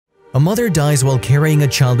A mother dies while carrying a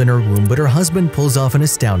child in her womb, but her husband pulls off an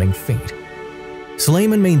astounding feat.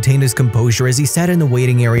 Suleiman maintained his composure as he sat in the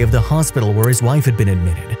waiting area of the hospital where his wife had been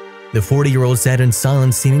admitted. The 40-year-old sat in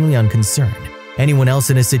silence, seemingly unconcerned. Anyone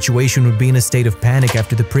else in his situation would be in a state of panic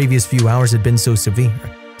after the previous few hours had been so severe.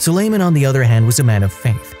 Suleiman, on the other hand, was a man of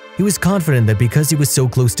faith. He was confident that because he was so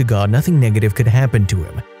close to God, nothing negative could happen to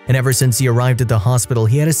him. And ever since he arrived at the hospital,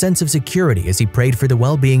 he had a sense of security as he prayed for the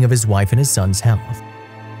well-being of his wife and his son's health.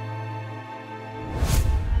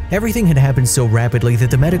 Everything had happened so rapidly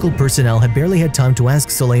that the medical personnel had barely had time to ask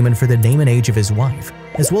Suleiman for the name and age of his wife,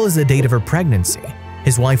 as well as the date of her pregnancy.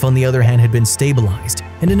 His wife, on the other hand, had been stabilized,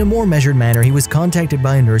 and in a more measured manner, he was contacted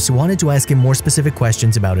by a nurse who wanted to ask him more specific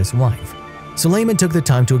questions about his wife. Suleiman took the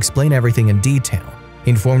time to explain everything in detail.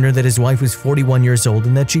 He informed her that his wife was 41 years old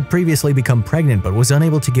and that she'd previously become pregnant but was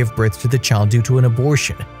unable to give birth to the child due to an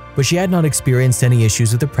abortion, but she had not experienced any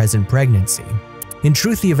issues with the present pregnancy. In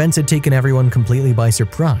truth, the events had taken everyone completely by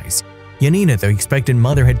surprise. Yanina, the expectant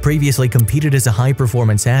mother, had previously competed as a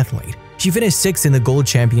high-performance athlete. She finished 6th in the Gold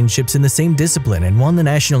Championships in the same discipline and won the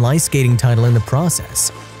national ice skating title in the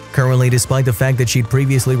process. Currently, despite the fact that she'd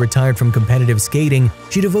previously retired from competitive skating,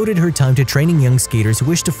 she devoted her time to training young skaters who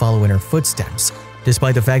wished to follow in her footsteps.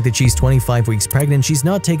 Despite the fact that she's 25 weeks pregnant, she's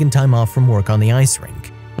not taken time off from work on the ice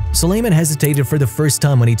rink. Suleiman hesitated for the first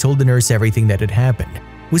time when he told the nurse everything that had happened.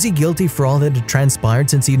 Was he guilty for all that had transpired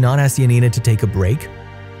since he had not asked Yanina to take a break?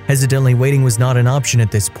 Hesitantly waiting was not an option at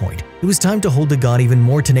this point. It was time to hold to God even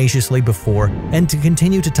more tenaciously before and to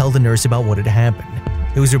continue to tell the nurse about what had happened.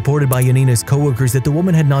 It was reported by Yanina's co-workers that the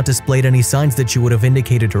woman had not displayed any signs that she would have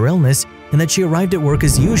indicated her illness and that she arrived at work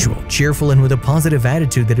as usual, cheerful and with a positive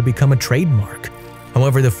attitude that had become a trademark.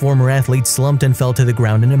 However, the former athlete slumped and fell to the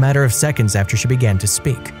ground in a matter of seconds after she began to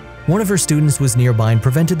speak. One of her students was nearby and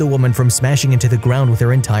prevented the woman from smashing into the ground with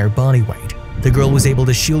her entire body weight. The girl was able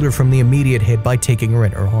to shield her from the immediate hit by taking her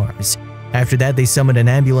in her arms. After that, they summoned an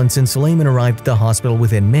ambulance and Suleiman arrived at the hospital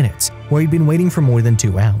within minutes, where he'd been waiting for more than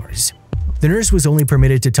 2 hours. The nurse was only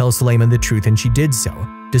permitted to tell Suleiman the truth, and she did so.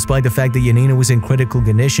 Despite the fact that Yanina was in critical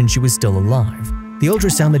condition, she was still alive. The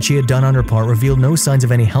ultrasound that she had done on her part revealed no signs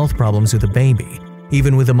of any health problems with the baby.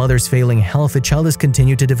 Even with the mother's failing health, the child has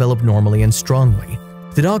continued to develop normally and strongly.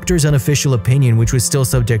 The doctor's unofficial opinion, which was still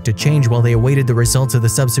subject to change while they awaited the results of the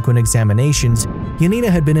subsequent examinations, Yanina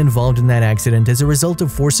had been involved in that accident as a result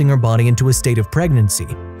of forcing her body into a state of pregnancy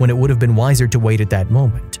when it would have been wiser to wait at that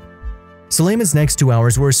moment. Suleiman's next 2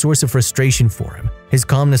 hours were a source of frustration for him. His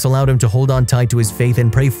calmness allowed him to hold on tight to his faith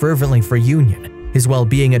and pray fervently for union, his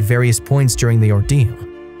well-being at various points during the ordeal.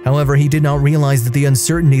 However, he did not realize that the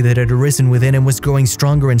uncertainty that had arisen within him was growing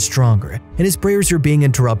stronger and stronger, and his prayers were being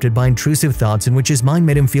interrupted by intrusive thoughts in which his mind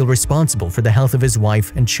made him feel responsible for the health of his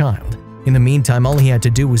wife and child. In the meantime, all he had to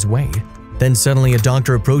do was wait. Then suddenly a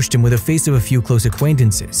doctor approached him with a face of a few close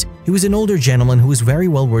acquaintances. He was an older gentleman who was very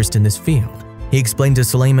well versed in this field. He explained to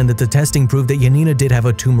Suleiman that the testing proved that Yanina did have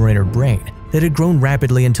a tumor in her brain that had grown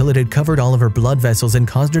rapidly until it had covered all of her blood vessels and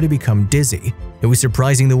caused her to become dizzy. It was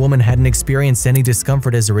surprising the woman hadn't experienced any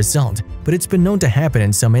discomfort as a result, but it's been known to happen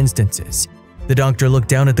in some instances. The doctor looked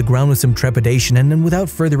down at the ground with some trepidation and then without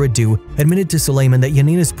further ado admitted to Suleiman that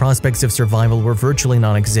Yanina's prospects of survival were virtually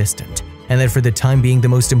non-existent, and that for the time being the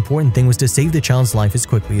most important thing was to save the child's life as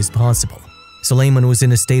quickly as possible. Suleiman was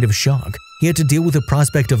in a state of shock. He had to deal with the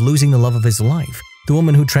prospect of losing the love of his life, the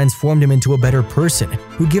woman who transformed him into a better person,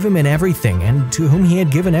 who'd give him everything and to whom he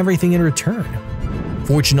had given everything in return.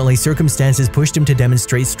 Fortunately, circumstances pushed him to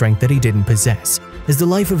demonstrate strength that he didn't possess. As the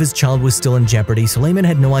life of his child was still in jeopardy, Suleiman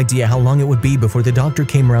had no idea how long it would be before the doctor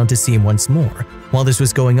came around to see him once more. While this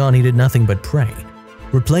was going on, he did nothing but pray.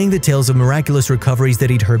 Replaying the tales of miraculous recoveries that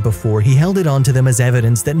he'd heard before, he held it on to them as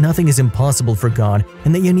evidence that nothing is impossible for God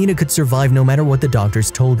and that Yanina could survive no matter what the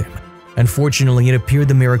doctors told him. Unfortunately, it appeared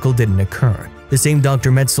the miracle didn't occur. The same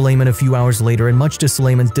doctor met Suleiman a few hours later and, much to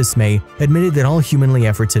Suleiman's dismay, admitted that all humanly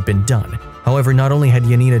efforts had been done. However, not only had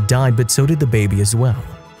Yanina died, but so did the baby as well.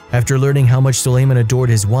 After learning how much Suleiman adored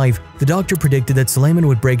his wife, the doctor predicted that Suleiman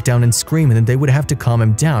would break down and scream and that they would have to calm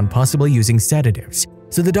him down, possibly using sedatives.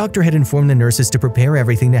 So the doctor had informed the nurses to prepare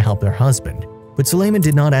everything to help their husband. But Suleiman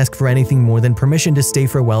did not ask for anything more than permission to say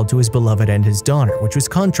farewell to his beloved and his daughter, which was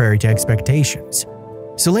contrary to expectations.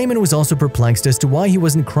 Suleiman was also perplexed as to why he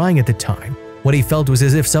wasn't crying at the time. What he felt was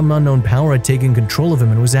as if some unknown power had taken control of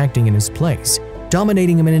him and was acting in his place,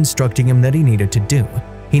 dominating him and instructing him that he needed to do.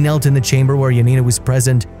 He knelt in the chamber where Yanina was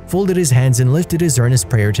present, folded his hands and lifted his earnest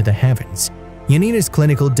prayer to the heavens. Yanina's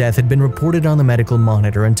clinical death had been reported on the medical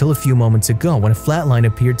monitor until a few moments ago when a flat line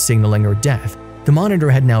appeared signaling her death. The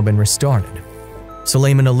monitor had now been restarted.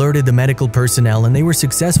 Suleiman alerted the medical personnel and they were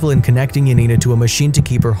successful in connecting Yanina to a machine to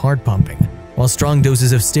keep her heart pumping, while strong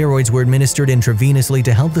doses of steroids were administered intravenously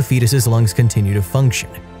to help the fetus's lungs continue to function.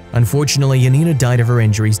 Unfortunately, Yanina died of her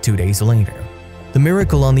injuries 2 days later. The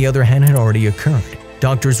miracle, on the other hand, had already occurred.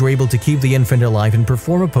 Doctors were able to keep the infant alive and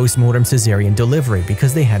perform a post-mortem cesarean delivery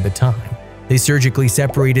because they had the time. They surgically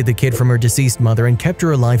separated the kid from her deceased mother and kept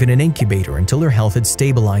her alive in an incubator until her health had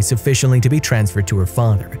stabilized sufficiently to be transferred to her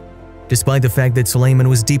father. Despite the fact that Suleiman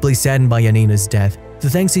was deeply saddened by Yanina's death, the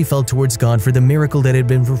thanks he felt towards God for the miracle that had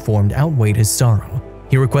been performed outweighed his sorrow.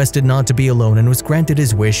 He requested not to be alone and was granted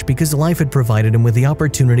his wish because life had provided him with the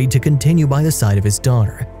opportunity to continue by the side of his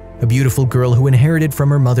daughter, a beautiful girl who inherited from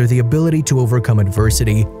her mother the ability to overcome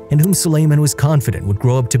adversity and whom Suleiman was confident would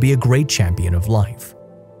grow up to be a great champion of life.